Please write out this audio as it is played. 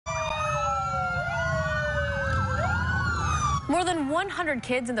More than 100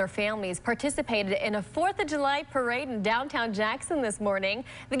 kids and their families participated in a 4th of July parade in downtown Jackson this morning.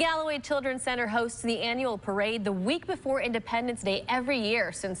 The Galloway Children's Center hosts the annual parade the week before Independence Day every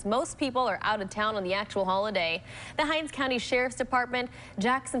year, since most people are out of town on the actual holiday. The Hinds County Sheriff's Department,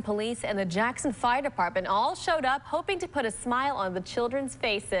 Jackson Police, and the Jackson Fire Department all showed up, hoping to put a smile on the children's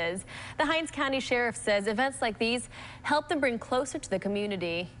faces. The Hinds County Sheriff says events like these help them bring closer to the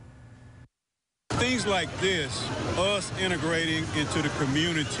community. Things like this, us integrating into the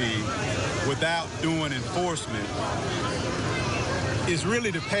community without doing enforcement, is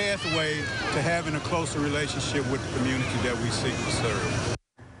really the pathway to having a closer relationship with the community that we seek to serve.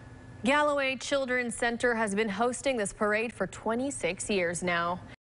 Galloway Children's Center has been hosting this parade for 26 years now.